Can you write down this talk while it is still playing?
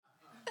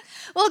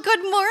Well,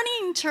 good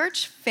morning,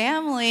 church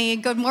family.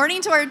 Good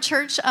morning to our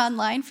church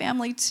online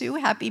family, too.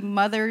 Happy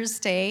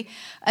Mother's Day.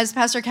 As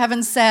Pastor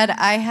Kevin said,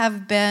 I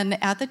have been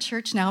at the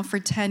church now for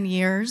 10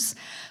 years.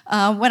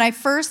 When I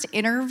first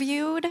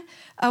interviewed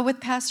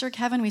with Pastor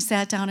Kevin, we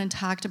sat down and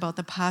talked about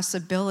the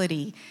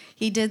possibility.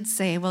 He did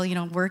say, well,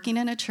 working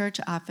in a church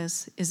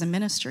office is a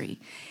ministry.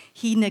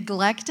 He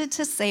neglected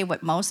to say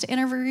what most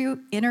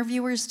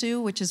interviewers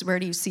do, which is, where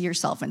do you see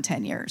yourself in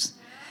 10 years?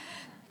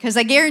 Because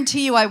I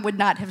guarantee you I would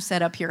not have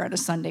sat up here on a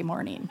Sunday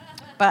morning.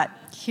 But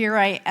here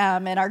I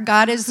am, and our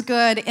God is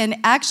good. And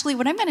actually,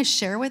 what I'm going to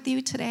share with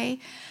you today,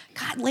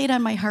 God laid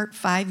on my heart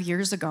 5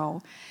 years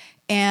ago.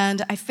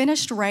 And I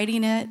finished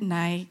writing it, and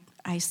I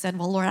said,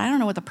 well, Lord, I don't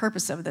know what the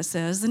purpose of this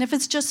is. And if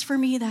it's just for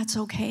me, that's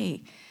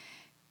okay.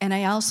 And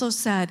I also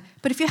said,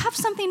 but if you have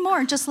something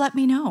more, just let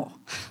me know.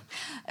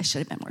 I should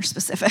have been more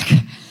specific.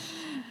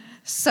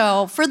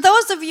 So for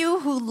those of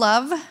you who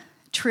love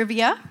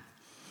trivia,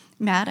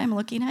 Matt, I'm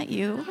looking at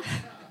you.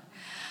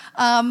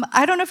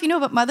 I don't know if you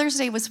know, but Mother's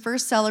Day was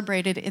first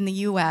celebrated in the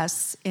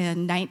U.S.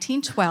 in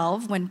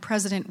 1912 when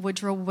President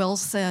Woodrow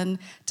Wilson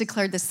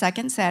declared the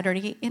second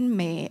Saturday in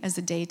May as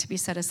a day to be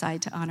set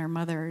aside to honor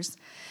mothers.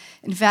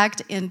 In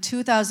fact, in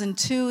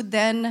 2002,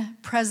 then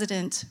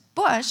President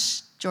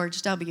Bush,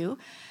 George W.,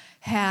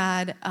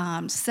 had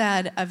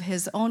said of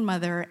his own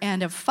mother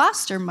and of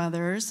foster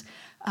mothers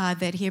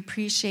that he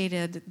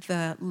appreciated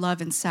the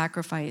love and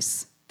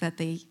sacrifice that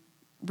they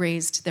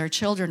raised their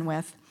children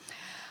with.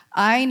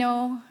 I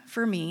know,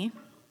 for me,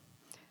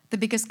 the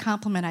biggest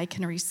compliment I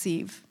can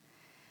receive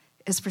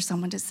is for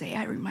someone to say,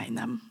 I remind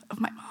them of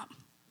my mom.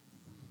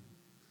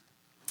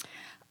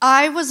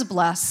 I was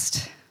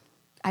blessed.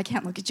 I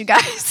can't look at you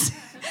guys.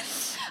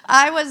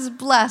 I was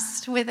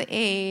blessed with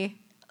a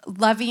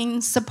loving,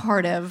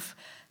 supportive,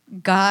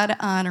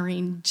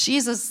 God-honoring,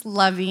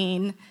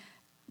 Jesus-loving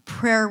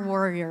prayer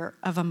warrior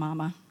of a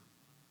mama.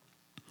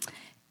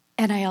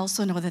 And I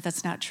also know that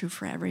that's not true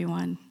for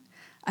everyone.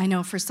 I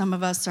know for some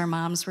of us, our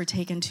moms were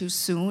taken too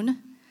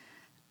soon.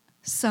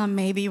 Some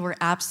maybe were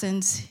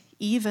absent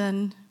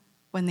even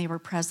when they were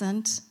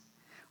present,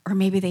 or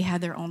maybe they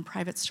had their own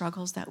private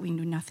struggles that we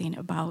knew nothing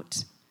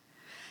about.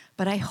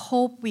 But I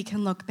hope we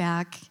can look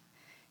back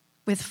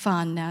with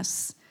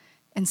fondness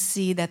and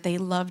see that they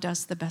loved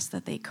us the best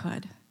that they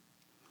could.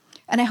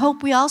 And I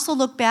hope we also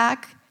look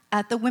back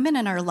at the women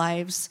in our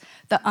lives,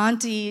 the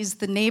aunties,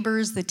 the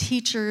neighbors, the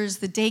teachers,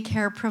 the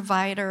daycare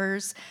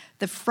providers,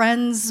 the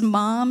friends,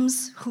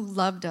 moms who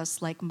loved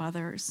us like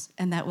mothers,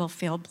 and that we'll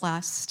feel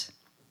blessed.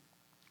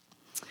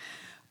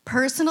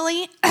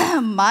 Personally,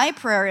 my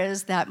prayer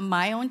is that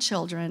my own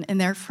children and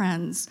their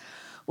friends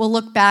will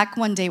look back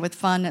one day with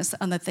fondness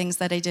on the things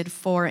that I did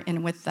for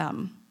and with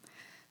them.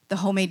 The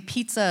homemade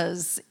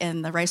pizzas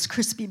and the Rice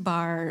Krispie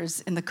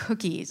bars and the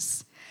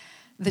cookies,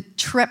 the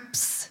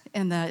trips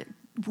and the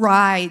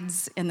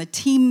rides and the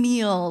team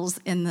meals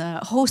and the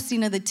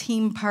hosting of the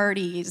team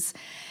parties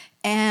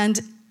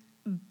and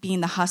being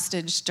the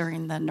hostage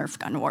during the Nerf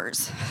gun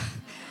wars.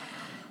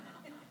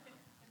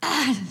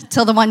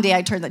 Till the one day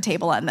I turned the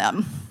table on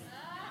them.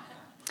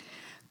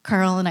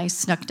 Carl and I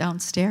snuck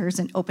downstairs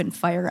and opened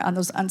fire on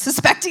those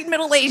unsuspecting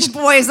middle-aged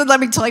boys, and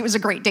let me tell you, it was a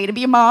great day to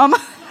be a mom.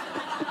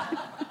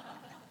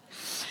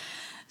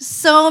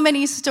 So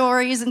many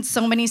stories and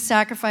so many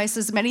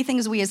sacrifices, many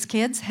things we as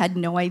kids had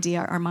no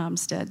idea our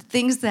moms did.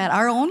 Things that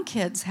our own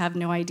kids have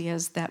no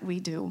ideas that we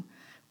do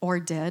or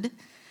did.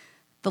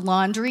 The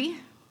laundry,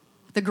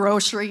 the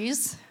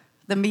groceries,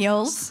 the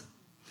meals,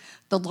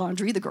 the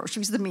laundry, the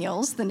groceries, the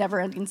meals, the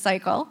never-ending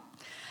cycle.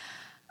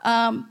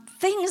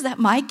 Things that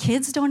my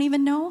kids don't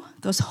even know,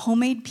 those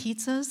homemade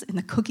pizzas and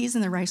the cookies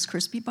and the Rice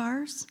Krispie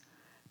bars,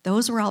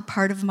 those were all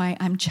part of my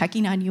I'm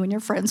checking on you and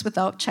your friends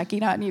without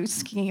checking on you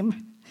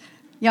scheme.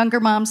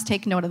 Younger moms,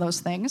 take note of those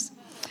things.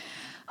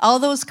 All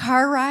those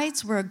car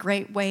rides were a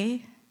great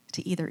way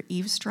to either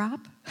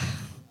eavesdrop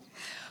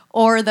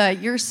or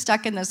you're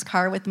stuck in this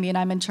car with me and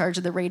I'm in charge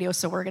of the radio,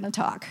 so we're going to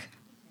talk.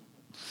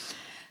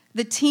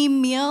 The team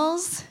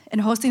meals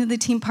and hosting of the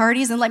team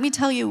parties, and let me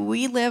tell you,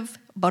 we live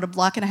about a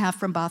block and a half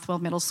from Bothwell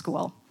Middle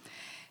School.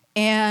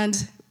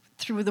 And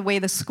through the way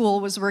the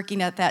school was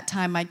working at that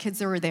time, my kids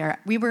that were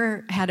there,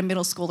 had a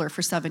middle schooler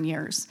for 7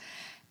 years.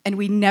 And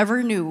we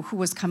never knew who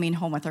was coming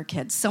home with our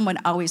kids. Someone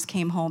always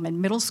came home,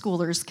 and middle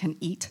schoolers can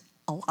eat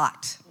a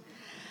lot.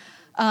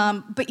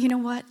 But you know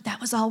what? That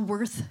was all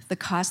worth the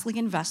costly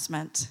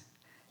investment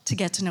to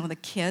get to know the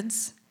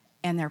kids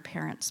and their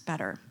parents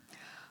better.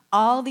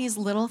 All these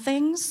little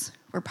things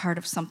were part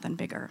of something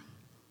bigger.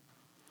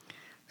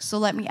 So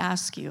let me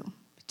ask you,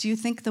 do you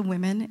think the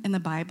women in the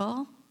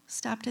Bible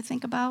stopped to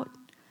think about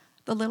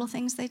the little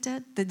things they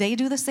did? Did they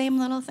do the same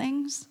little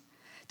things?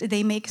 Did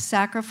they make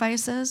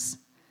sacrifices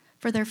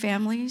for their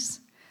families?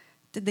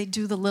 Did they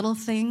do the little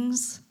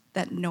things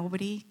that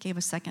nobody gave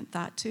a second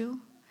thought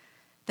to?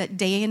 That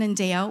day in and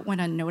day out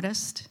went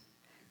unnoticed?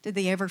 Did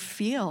they ever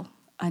feel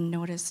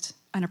unnoticed,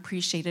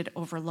 unappreciated,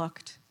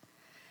 overlooked?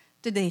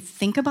 Did they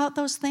think about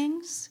those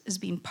things as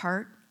being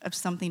part of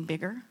something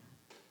bigger?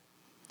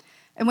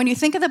 And when you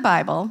think of the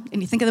Bible,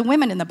 and you think of the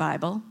women in the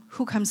Bible,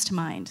 who comes to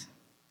mind?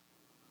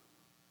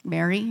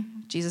 Mary,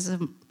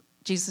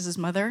 Jesus'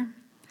 mother.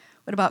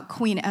 What about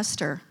Queen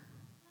Esther?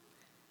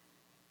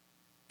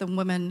 The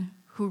woman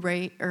who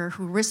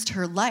risked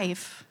her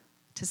life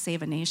to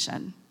save a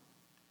nation.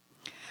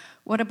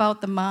 What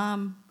about the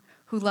mom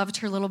who loved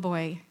her little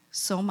boy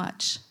so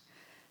much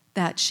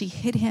that she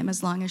hid him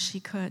as long as she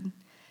could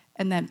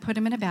and then put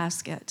him in a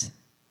basket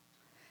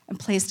and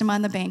placed him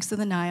on the banks of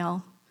the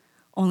Nile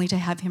only to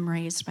have him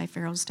raised by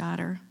Pharaoh's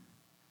daughter?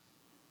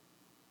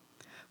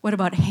 What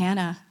about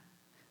Hannah,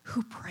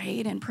 who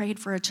prayed and prayed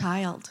for a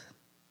child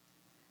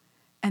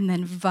and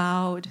then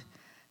vowed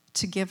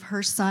to give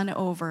her son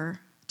over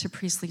to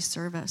priestly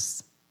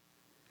service?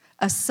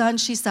 A son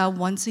she saw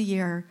once a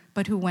year,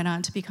 but who went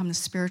on to become the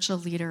spiritual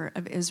leader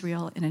of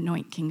Israel and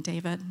anoint King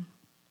David.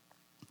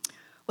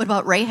 What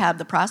about Rahab,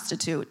 the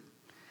prostitute,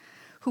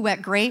 who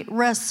at great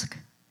risk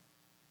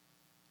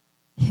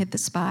hid the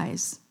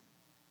spies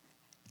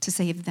to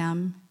save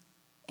them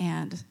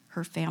and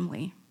her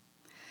family?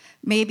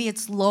 Maybe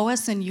it's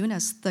Lois and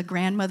Eunice, the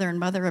grandmother and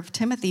mother of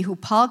Timothy, who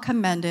Paul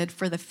commended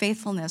for the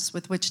faithfulness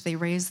with which they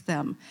raised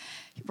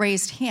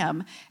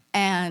him,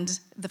 and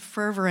the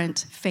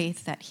fervent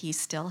faith that he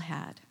still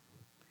had.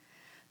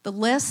 The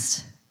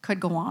list could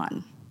go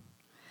on.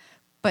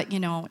 But,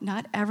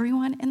 not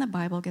everyone in the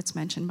Bible gets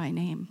mentioned by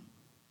name.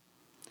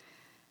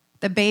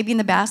 The baby in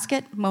the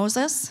basket,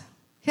 Moses,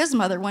 his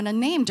mother went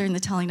unnamed during the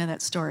telling of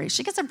that story.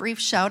 She gets a brief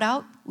shout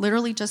out,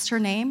 literally just her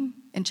name,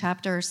 in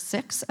chapter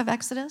 6 of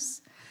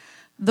Exodus.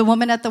 The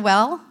woman at the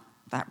well,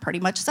 that pretty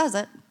much says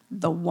it.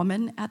 The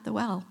woman at the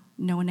well,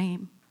 no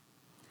name.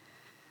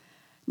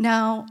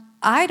 Now,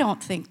 I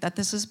don't think that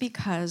this is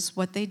because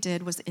what they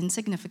did was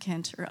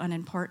insignificant or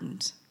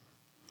unimportant.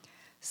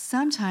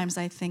 Sometimes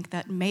I think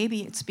that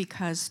maybe it's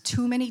because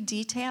too many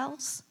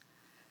details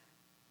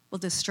will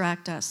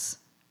distract us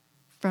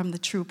from the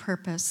true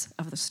purpose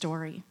of the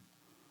story.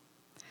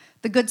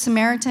 The Good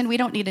Samaritan, we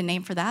don't need a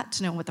name for that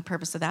to know what the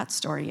purpose of that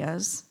story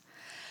is.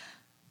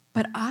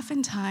 But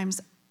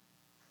oftentimes,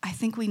 I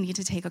think we need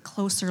to take a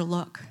closer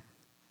look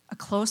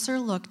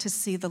to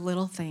see the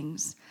little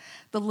things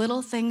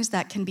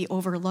that can be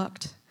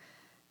overlooked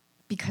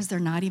because they're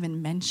not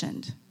even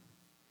mentioned,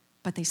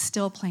 but they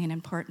still play an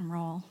important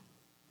role.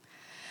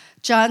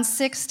 John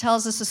 6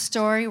 tells us a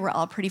story we're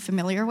all pretty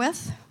familiar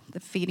with, the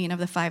feeding of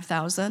the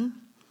 5,000.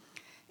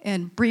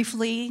 And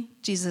briefly,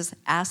 Jesus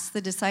asks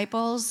the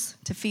disciples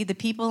to feed the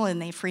people, and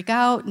they freak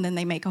out, and then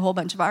they make a whole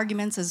bunch of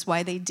arguments as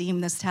why they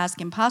deem this task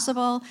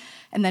impossible.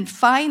 And then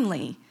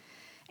finally,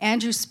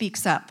 Andrew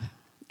speaks up.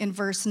 In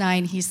verse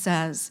 9, he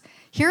says,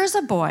 "Here is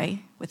a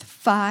boy with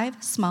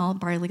 5 small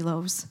barley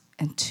loaves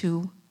and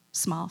 2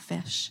 small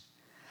fish.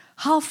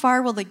 How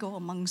far will they go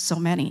among so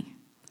many?"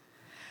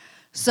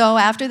 So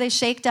after they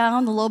shake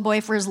down the little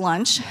boy for his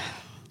lunch,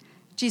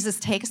 Jesus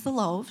takes the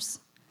loaves,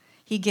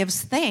 he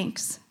gives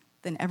thanks,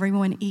 then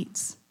everyone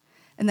eats.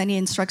 And then he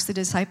instructs the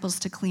disciples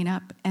to clean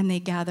up, and they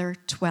gather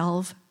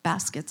 12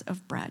 baskets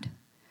of bread.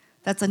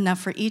 That's enough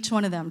for each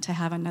one of them to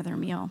have another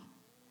meal.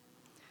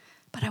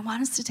 But I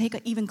want us to take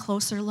an even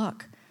closer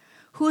look.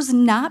 Who's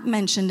not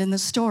mentioned in the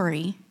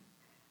story,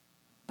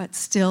 but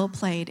still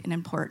played an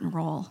important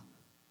role?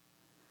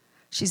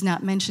 She's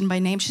not mentioned by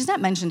name. She's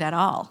not mentioned at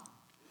all.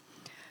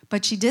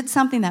 But she did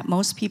something that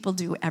most people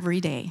do every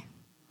day.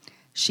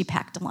 She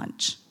packed a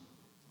lunch.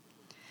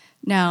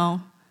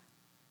 Now,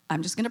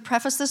 I'm just going to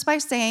preface this by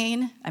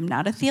saying I'm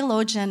not a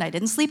theologian. I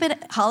didn't sleep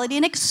at Holiday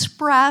Inn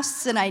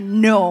Express, and I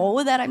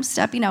know that I'm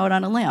stepping out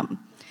on a limb.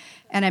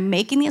 And I'm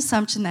making the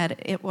assumption that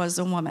it was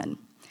a woman.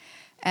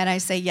 And I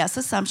say yes,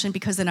 assumption,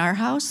 because in our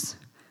house,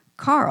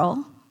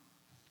 Carl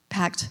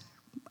packed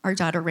our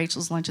daughter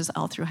Rachel's lunches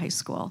all through high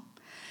school.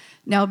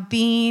 Now,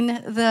 being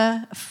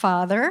the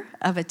father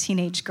of a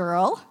teenage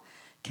girl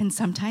can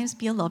sometimes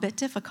be a little bit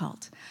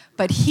difficult.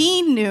 But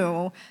he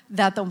knew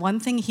that the one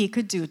thing he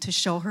could do to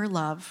show her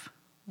love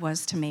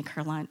was to make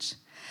her lunch.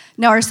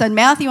 Now, our son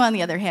Matthew, on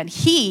the other hand,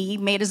 he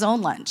made his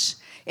own lunch.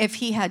 If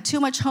he had too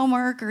much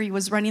homework or he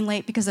was running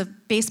late because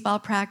of baseball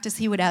practice,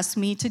 he would ask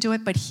me to do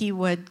it, but he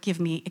would give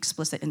me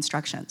explicit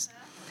instructions.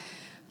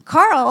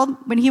 Carl,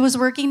 when he was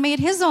working, made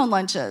his own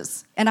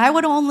lunches, and I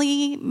would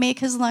only make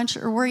his lunch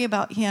or worry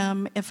about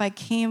him if I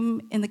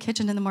came in the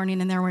kitchen in the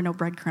morning and there were no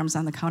breadcrumbs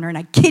on the counter, and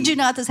I kid you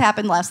not, this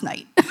happened last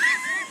night.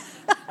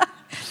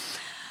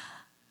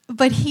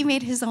 But he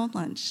made his own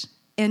lunch.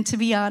 And to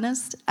be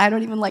honest, I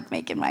don't even like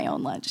making my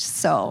own lunch.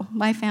 So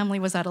my family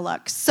was out of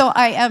luck. So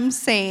I am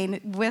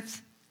saying,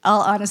 with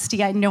all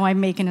honesty, I know I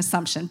make an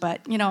assumption,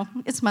 but,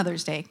 it's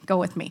Mother's Day. Go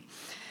with me.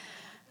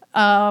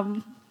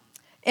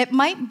 It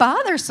might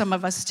bother some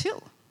of us, too,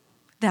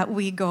 that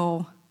we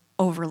go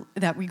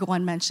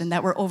unmentioned,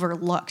 that we're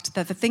overlooked,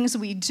 that the things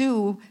we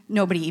do,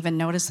 nobody even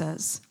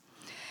notices.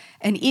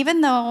 And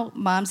even though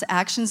Mom's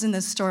actions in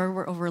this story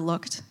were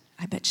overlooked,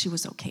 I bet she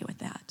was okay with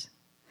that.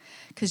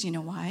 Because you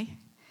know why?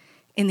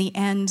 In the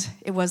end,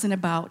 it wasn't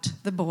about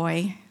the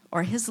boy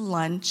or his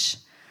lunch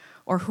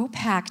or who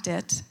packed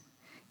it.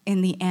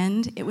 In the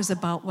end, it was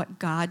about what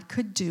God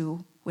could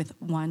do with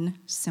one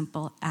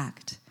simple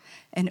act.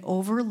 An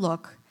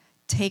overlook,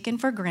 taken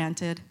for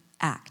granted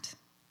act,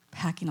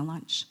 packing a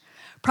lunch.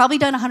 Probably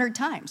done 100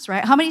 times,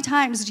 right? How many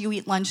times do you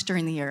eat lunch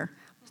during the year?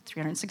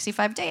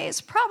 365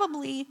 days,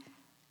 probably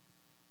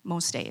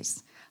most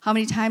days. How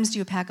many times do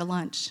you pack a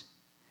lunch?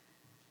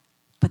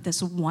 But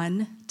this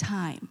one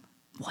time,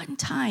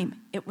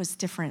 it was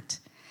different.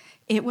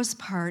 It was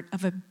part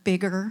of a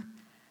bigger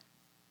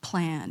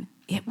plan.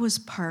 It was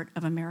part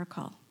of a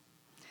miracle.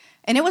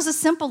 And it was a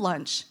simple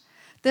lunch.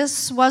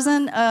 This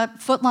wasn't a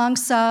foot-long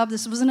sub.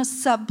 This wasn't a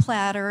sub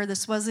platter.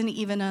 This wasn't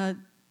even a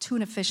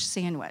tuna fish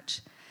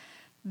sandwich.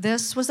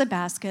 This was a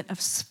basket of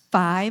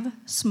 5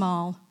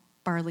 small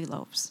barley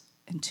loaves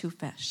and 2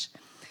 fish.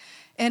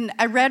 And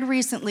I read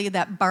recently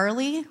that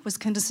barley was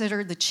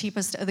considered the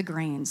cheapest of the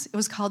grains. It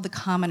was called the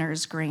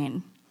commoner's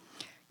grain.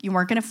 You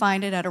weren't going to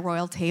find it at a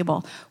royal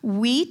table.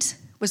 Wheat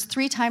was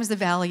 3 times the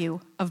value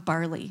of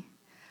barley.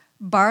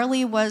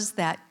 Barley was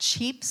that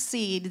cheap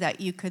seed that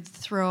you could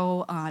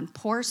throw on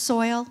poor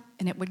soil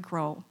and it would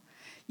grow.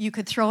 You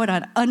could throw it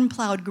on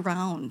unplowed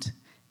ground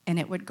and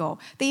it would go.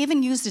 They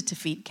even used it to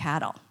feed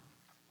cattle.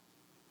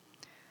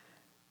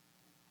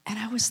 And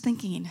I was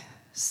thinking,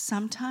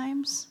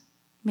 sometimes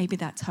maybe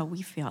that's how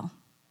we feel.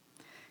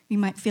 We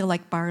might feel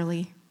like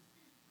barley,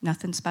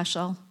 nothing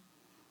special,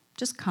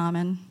 just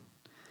common.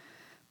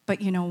 But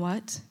you know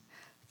what?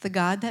 The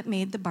God that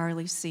made the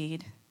barley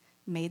seed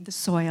made the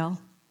soil.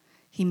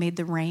 He made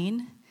the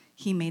rain.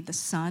 He made the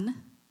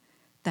sun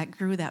that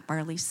grew that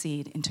barley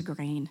seed into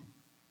grain,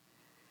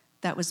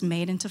 that was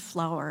made into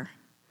flour,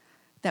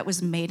 that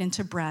was made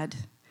into bread,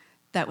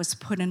 that was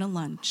put in a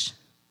lunch,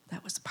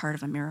 that was part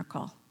of a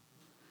miracle.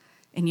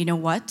 And you know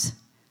what?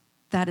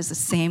 That is the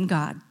same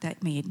God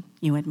that made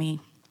you and me.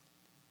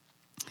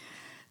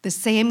 The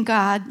same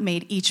God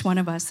made each one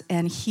of us,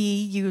 and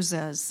he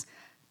uses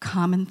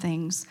common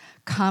things,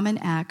 common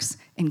acts,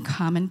 and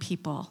common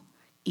people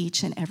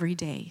each and every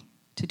day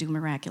to do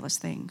miraculous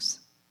things.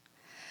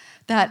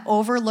 That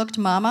overlooked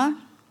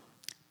mama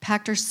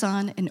packed her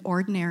son an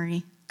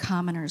ordinary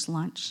commoner's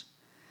lunch.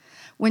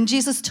 When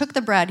Jesus took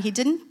the bread, he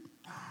didn't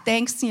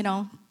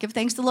give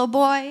thanks to the little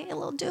boy, hey,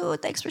 little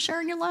dude, thanks for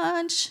sharing your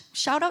lunch.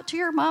 Shout out to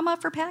your mama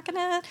for packing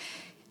it.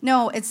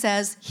 No, it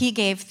says he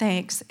gave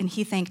thanks and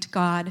he thanked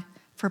God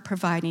for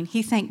providing.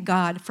 He thanked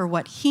God for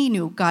what he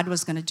knew God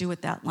was going to do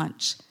with that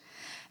lunch.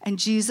 And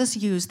Jesus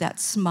used that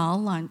small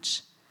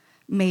lunch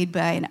made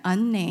by an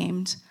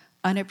unnamed,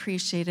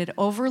 unappreciated,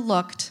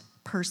 overlooked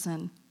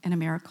person in a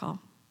miracle.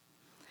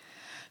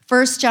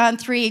 1 John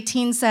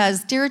 3:18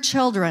 says, "Dear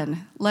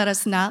children, let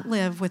us not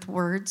live with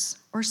words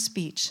or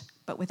speech,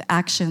 but with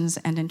actions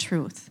and in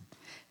truth."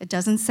 It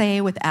doesn't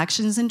say with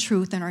actions and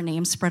truth and our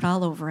name spread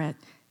all over it.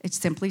 It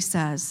simply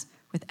says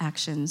with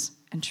actions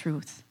and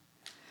truth.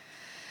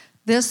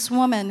 This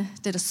woman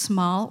did a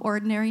small,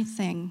 ordinary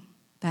thing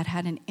that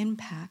had an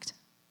impact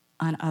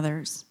on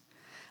others.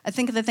 I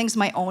think of the things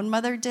my own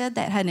mother did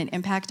that had an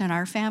impact on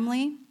our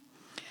family.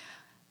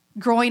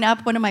 Growing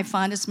up, one of my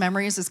fondest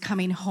memories is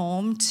coming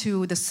home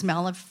to the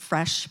smell of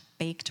fresh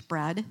baked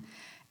bread.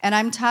 And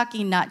I'm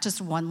talking not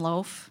just one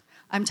loaf.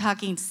 I'm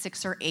talking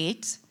 6 or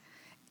 8.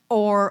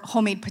 Or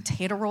homemade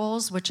potato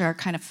rolls, which are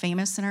kind of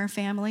famous in our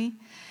family.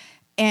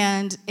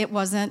 And it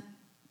wasn't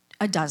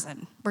a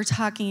dozen. We're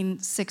talking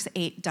 6,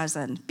 8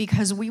 dozen.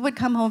 Because we would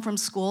come home from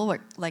school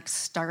like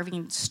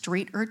starving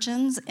street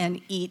urchins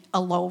and eat a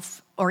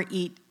loaf or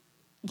eat,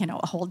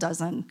 a whole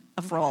dozen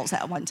of rolls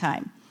at one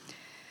time.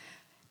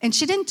 And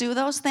she didn't do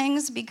those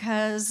things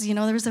because,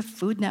 there was a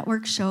Food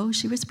Network show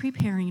she was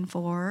preparing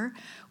for,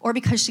 or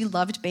because she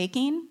loved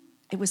baking.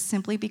 It was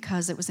simply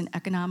because it was an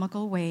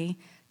economical way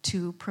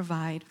to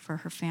provide for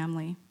her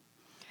family.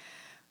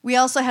 We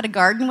also had a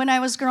garden when I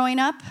was growing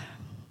up,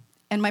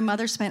 and my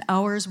mother spent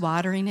hours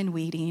watering and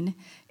weeding.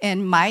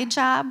 And my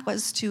job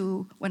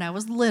when I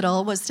was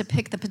little, was to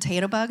pick the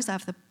potato bugs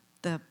off the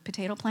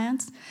potato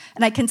plants.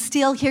 And I can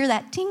still hear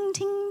that ting,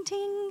 ting,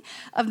 ting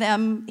of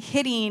them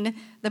hitting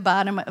the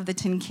bottom of the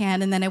tin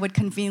can. And then I would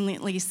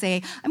conveniently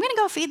say, I'm going to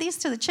go feed these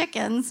to the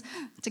chickens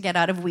to get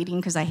out of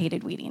weeding because I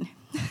hated weeding.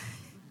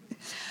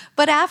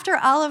 But after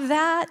all of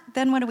that,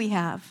 then what do we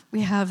have?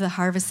 We have the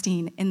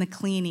harvesting and the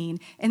cleaning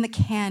and the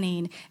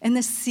canning and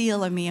the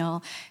seal a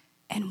meal.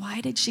 And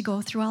why did she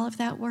go through all of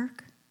that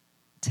work?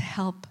 To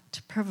help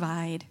to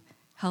provide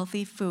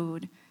healthy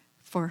food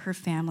for her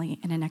family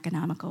in an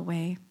economical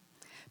way.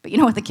 But you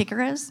know what the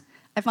kicker is?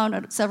 I found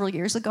out several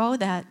years ago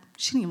that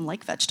she didn't even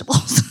like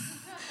vegetables.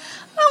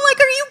 I'm like,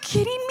 are you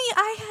kidding me?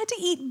 I had to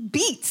eat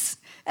beets,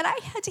 and I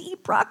had to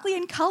eat broccoli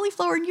and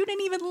cauliflower, and you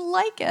didn't even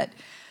like it.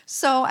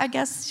 So I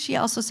guess she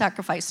also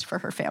sacrificed for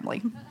her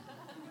family.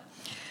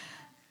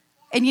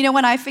 And you know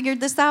when I figured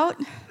this out?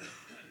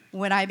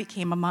 When I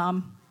became a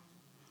mom.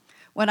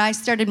 When I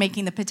started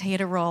making the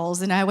potato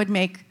rolls, and I would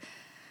make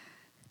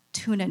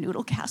tuna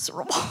noodle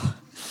casserole.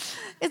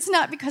 It's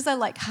not because I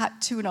like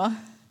hot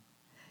tuna.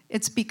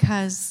 It's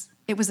because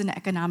it was an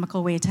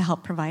economical way to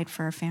help provide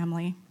for our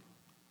family.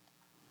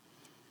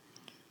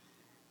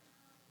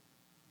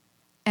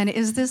 And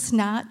is this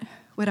not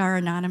what our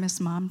anonymous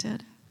mom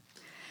did?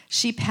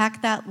 She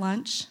packed that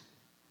lunch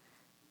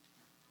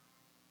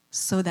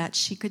so that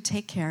she could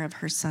take care of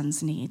her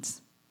son's needs.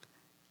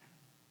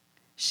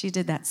 She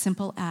did that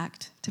simple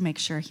act to make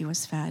sure he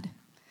was fed.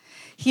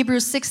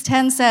 Hebrews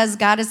 6:10 says,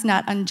 God is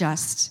not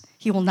unjust.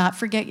 He will not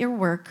forget your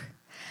work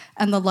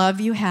and the love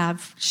you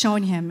have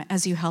shown him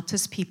as you helped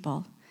his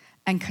people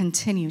and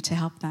continue to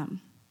help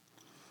them.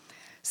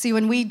 See,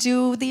 when we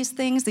do these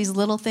things, these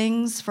little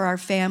things for our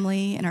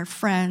family and our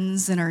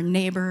friends and our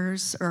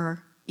neighbors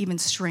or even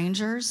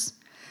strangers,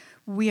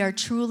 we are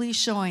truly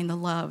showing the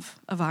love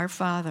of our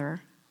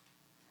Father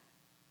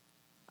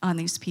on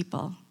these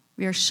people.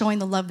 We are showing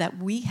the love that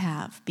we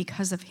have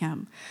because of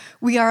him.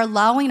 We are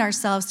allowing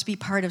ourselves to be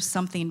part of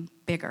something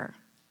bigger,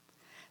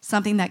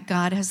 something that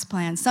God has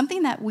planned,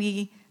 something that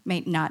we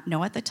may not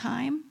know at the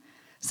time,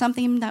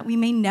 something that we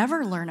may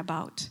never learn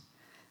about,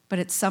 but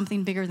it's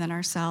something bigger than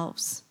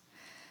ourselves.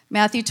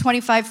 Matthew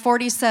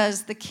 25:40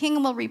 says, the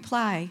king will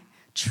reply,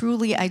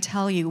 truly I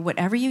tell you,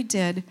 whatever you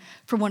did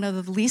for one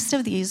of the least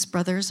of these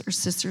brothers or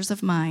sisters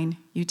of mine,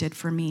 you did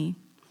for me.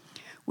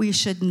 We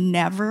should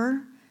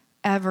never,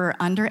 ever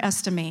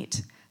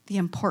underestimate the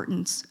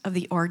importance of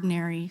the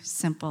ordinary,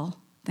 simple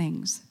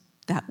things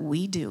that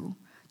we do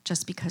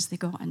just because they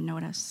go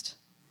unnoticed.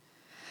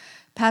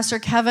 Pastor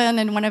Kevin,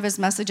 in one of his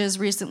messages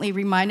recently,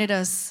 reminded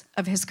us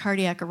of his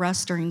cardiac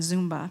arrest during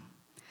Zumba.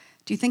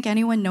 Do you think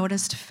anyone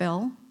noticed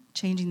Phil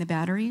changing the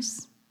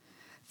batteries?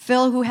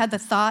 Phil, who had the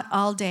thought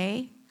all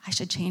day, I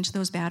should change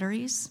those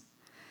batteries.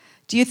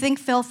 Do you think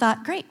Phil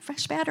thought, great,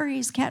 fresh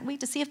batteries, can't wait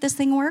to see if this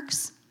thing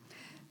works?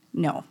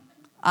 No.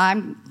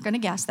 I'm going to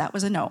guess that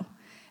was a no.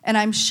 And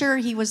I'm sure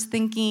he was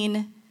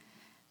thinking,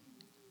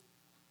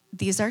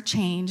 these are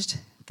changed,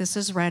 this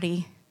is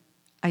ready,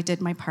 I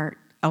did my part,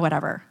 or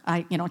whatever.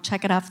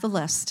 Check it off the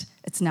list.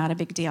 It's not a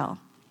big deal.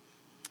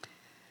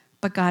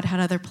 But God had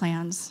other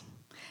plans.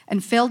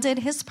 And Phil did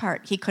his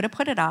part. He could have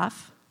put it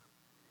off,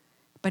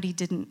 but he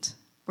didn't.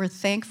 We're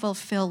thankful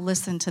Phil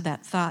listened to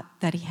that thought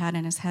that he had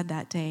in his head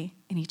that day,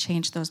 and he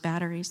changed those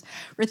batteries.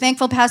 We're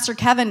thankful Pastor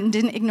Kevin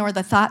didn't ignore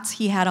the thoughts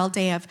he had all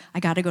day of, I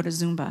got to go to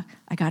Zumba.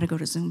 I got to go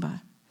to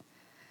Zumba.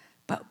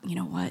 But you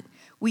know what?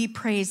 We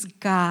praise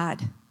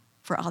God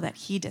for all that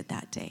he did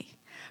that day,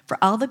 for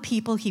all the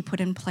people he put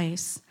in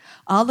place,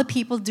 all the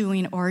people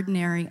doing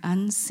ordinary,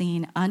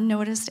 unseen,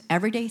 unnoticed,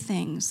 everyday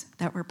things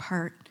that were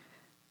part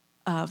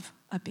of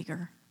a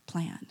bigger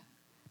plan,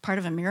 part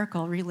of a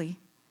miracle, really.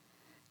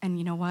 And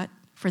you know what?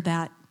 For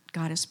that,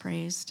 God is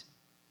praised.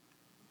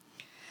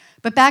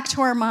 But back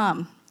to our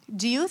mom.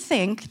 Do you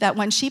think that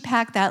when she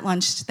packed that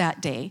lunch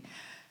that day,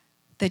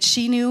 that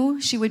she knew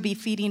she would be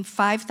feeding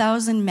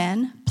 5,000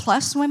 men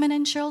plus women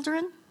and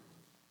children?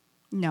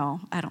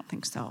 No, I don't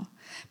think so.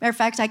 Matter of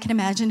fact, I can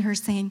imagine her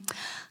saying,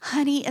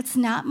 honey, it's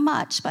not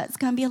much, but it's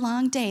going to be a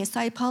long day, so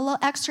I put a little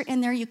extra in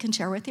there you can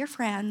share with your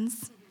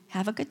friends.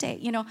 Have a good day.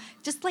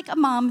 Just like a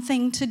mom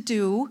thing to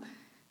do.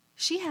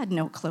 She had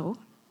no clue.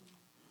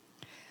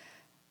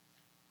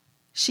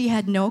 She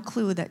had no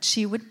clue that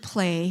she would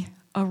play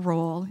a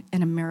role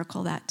in a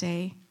miracle that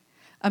day,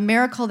 a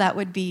miracle that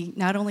would be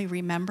not only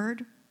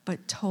remembered,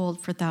 but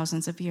told for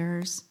thousands of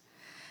years.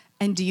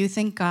 And do you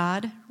think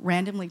God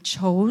randomly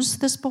chose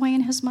this boy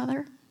and his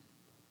mother?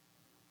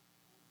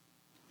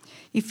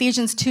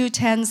 Ephesians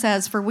 2:10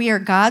 says, for we are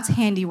God's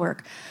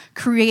handiwork,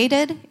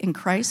 created in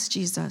Christ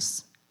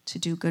Jesus to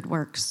do good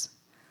works,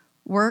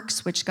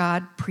 works which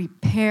God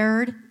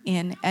prepared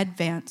in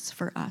advance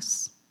for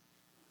us.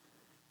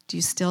 Do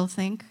you still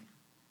think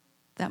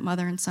that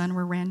mother and son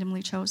were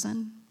randomly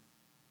chosen?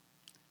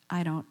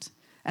 I don't.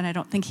 And I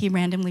don't think he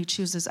randomly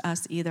chooses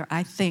us either.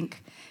 I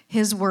think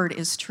his word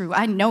is true.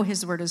 I know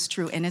his word is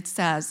true, and it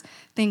says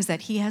things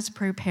that he has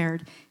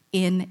prepared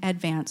in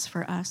advance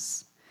for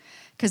us.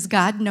 Because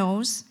God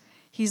knows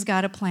he's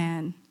got a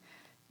plan.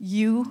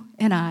 You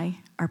and I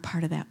are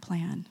part of that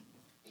plan.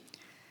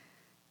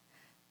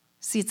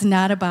 See, it's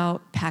not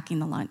about packing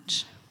the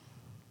lunch.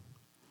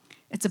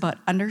 It's about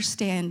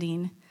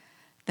understanding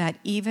that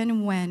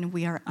even when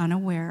we are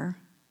unaware,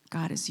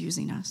 God is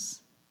using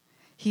us.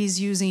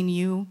 He's using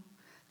you,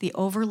 the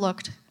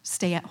overlooked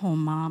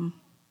stay-at-home mom,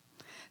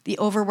 the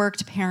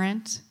overworked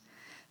parent,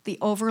 the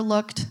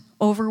overlooked,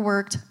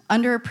 overworked,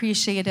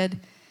 underappreciated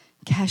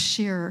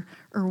cashier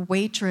or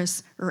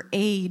waitress or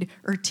aide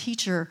or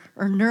teacher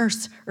or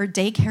nurse or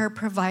daycare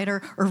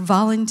provider or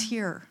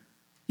volunteer.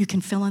 You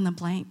can fill in the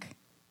blank.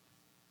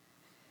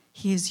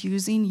 He is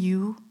using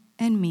you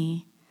and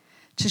me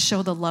to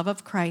show the love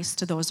of Christ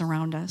to those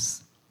around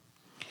us.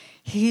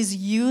 He's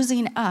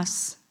using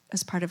us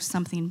as part of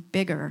something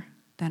bigger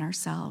than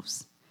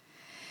ourselves,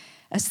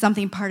 as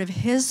something part of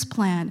his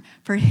plan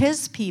for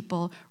his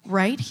people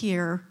right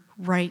here,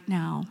 right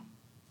now.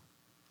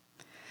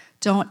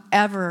 Don't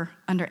ever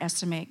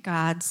underestimate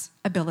God's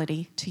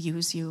ability to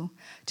use you,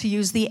 to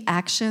use the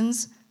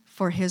actions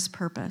for his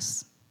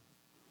purpose.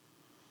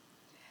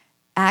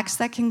 Acts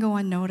that can go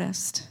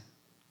unnoticed.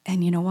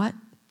 And you know what?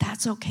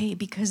 That's okay,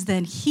 because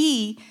then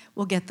he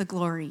will get the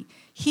glory.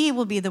 He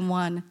will be the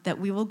one that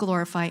we will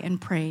glorify and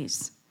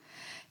praise.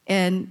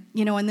 And,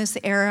 in this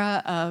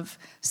era of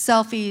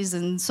selfies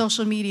and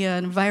social media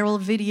and viral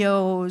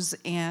videos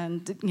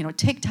and,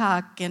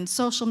 TikTok and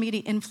social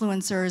media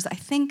influencers, I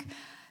think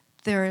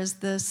there is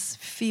this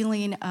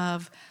feeling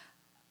of,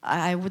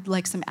 I would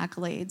like some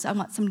accolades. I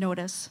want some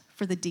notice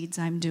for the deeds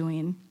I'm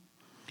doing.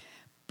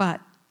 But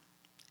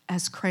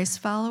as Christ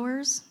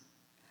followers,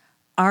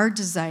 our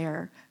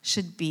desire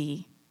should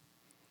be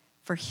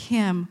for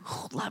him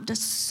who loved us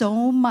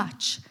so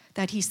much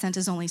that he sent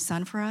his only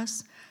son for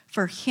us,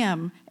 for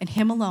him and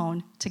him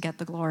alone to get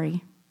the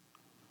glory.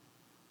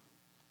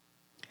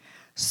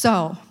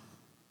 So,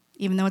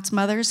 even though it's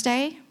Mother's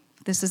Day,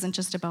 this isn't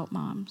just about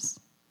moms.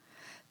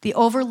 The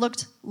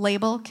overlooked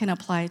label can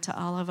apply to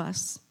all of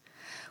us.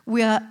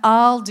 We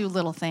all do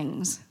little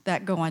things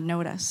that go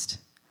unnoticed.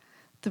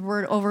 The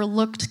word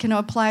overlooked can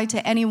apply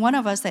to any one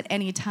of us at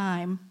any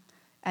time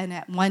and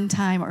at one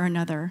time or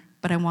another,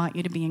 but I want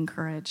you to be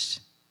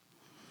encouraged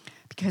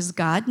because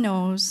God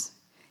knows,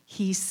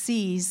 he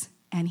sees,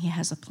 and he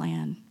has a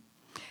plan.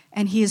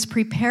 And he has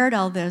prepared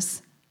all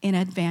this in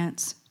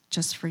advance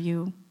just for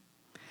you.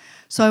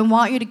 So I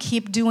want you to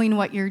keep doing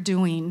what you're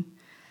doing.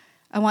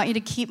 I want you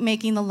to keep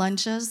making the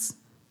lunches.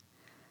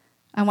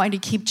 I want you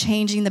to keep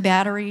changing the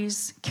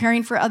batteries,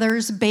 caring for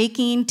others,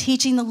 baking,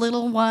 teaching the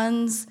little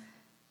ones,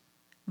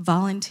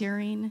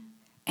 volunteering,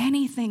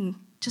 anything.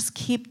 Just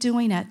keep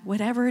doing it.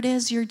 Whatever it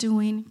is you're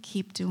doing,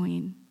 keep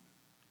doing.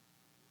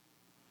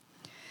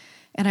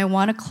 And I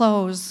want to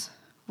close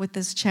with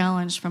this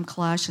challenge from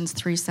Colossians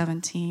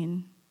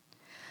 3:17.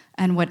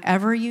 And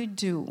whatever you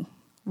do,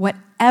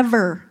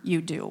 whether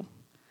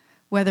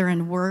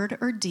in word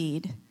or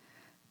deed,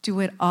 do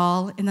it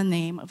all in the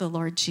name of the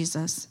Lord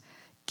Jesus,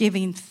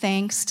 giving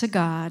thanks to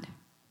God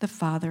the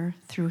Father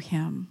through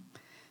him.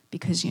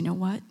 Because you know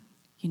what?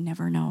 You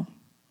never know.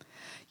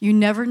 You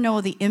never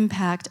know the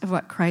impact of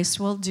what Christ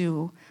will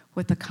do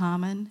with the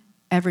common,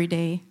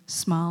 everyday,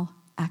 small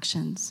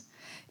actions.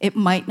 It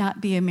might not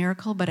be a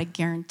miracle, but I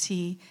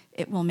guarantee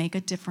it will make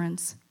a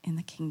difference in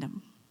the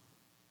kingdom.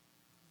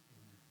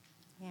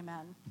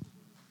 Amen.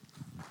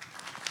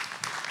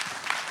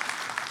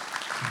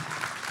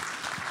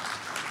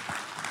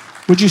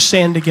 Would you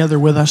stand together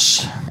with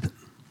us? I'm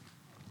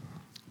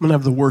going to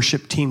have the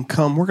worship team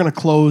come. We're going to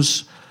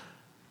close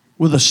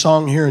with a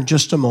song here in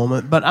just a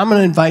moment, but I'm going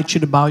to invite you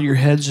to bow your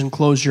heads and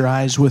close your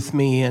eyes with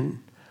me. And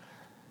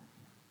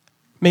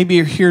maybe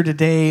you're here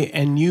today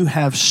and you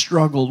have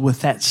struggled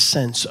with that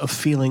sense of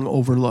feeling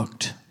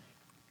overlooked.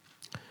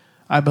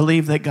 I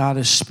believe that God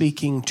is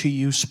speaking to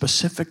you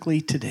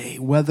specifically today,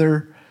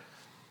 whether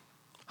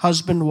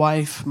husband,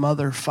 wife,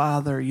 mother,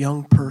 father,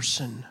 young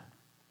person.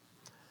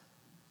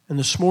 And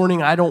this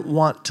morning, I don't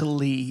want to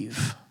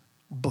leave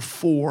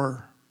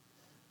before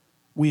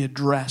we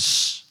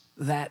address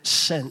that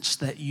sense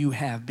that you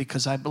have,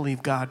 because I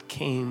believe God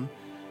came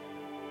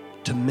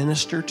to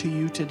minister to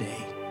you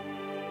today.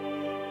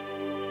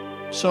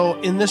 So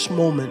in this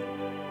moment,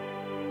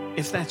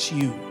 if that's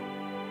you,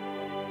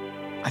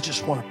 I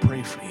just want to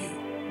pray for you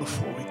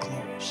before we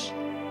close.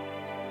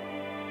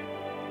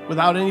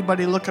 Without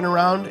anybody looking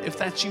around, if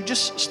that's you,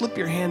 just slip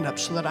your hand up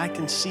so that I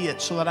can see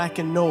it, so that I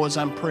can know as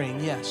I'm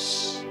praying,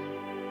 yes,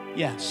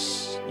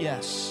 yes,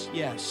 yes,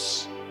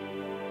 yes.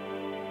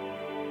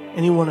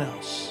 Anyone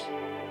else?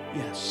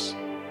 Yes.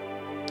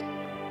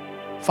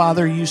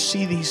 Father, you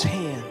see these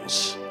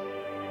hands.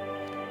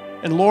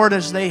 And Lord,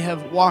 as they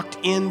have walked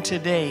in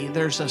today,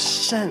 there's a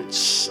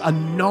sense, a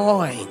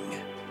gnawing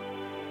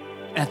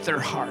at their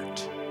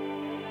heart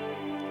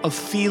of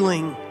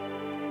feeling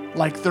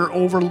like they're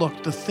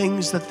overlooked. The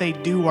things that they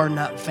do are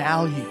not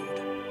valued.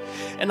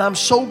 And I'm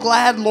so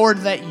glad, Lord,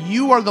 that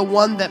you are the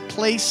one that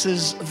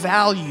places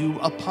value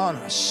upon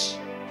us.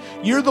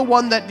 You're the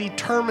one that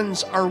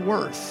determines our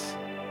worth,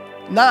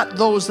 not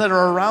those that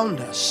are around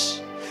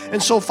us.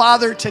 And so,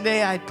 Father,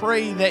 today I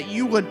pray that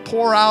you would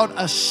pour out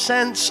a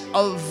sense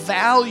of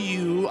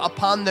value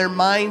upon their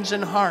minds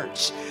and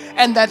hearts,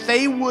 and that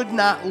they would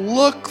not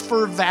look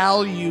for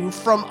value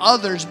from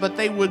others, but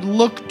they would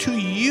look to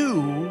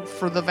you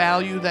for the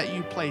value that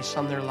you place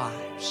on their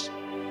lives.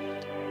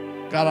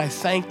 God, I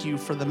thank you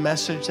for the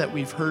message that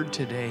we've heard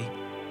today.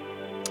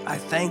 I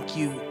thank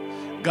you,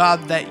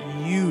 God, that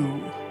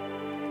you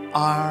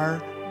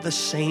are the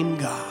same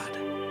God,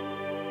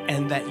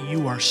 and that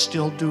you are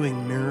still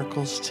doing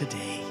miracles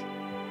today.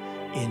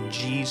 In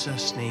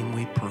Jesus' name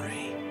we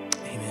pray.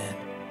 Amen.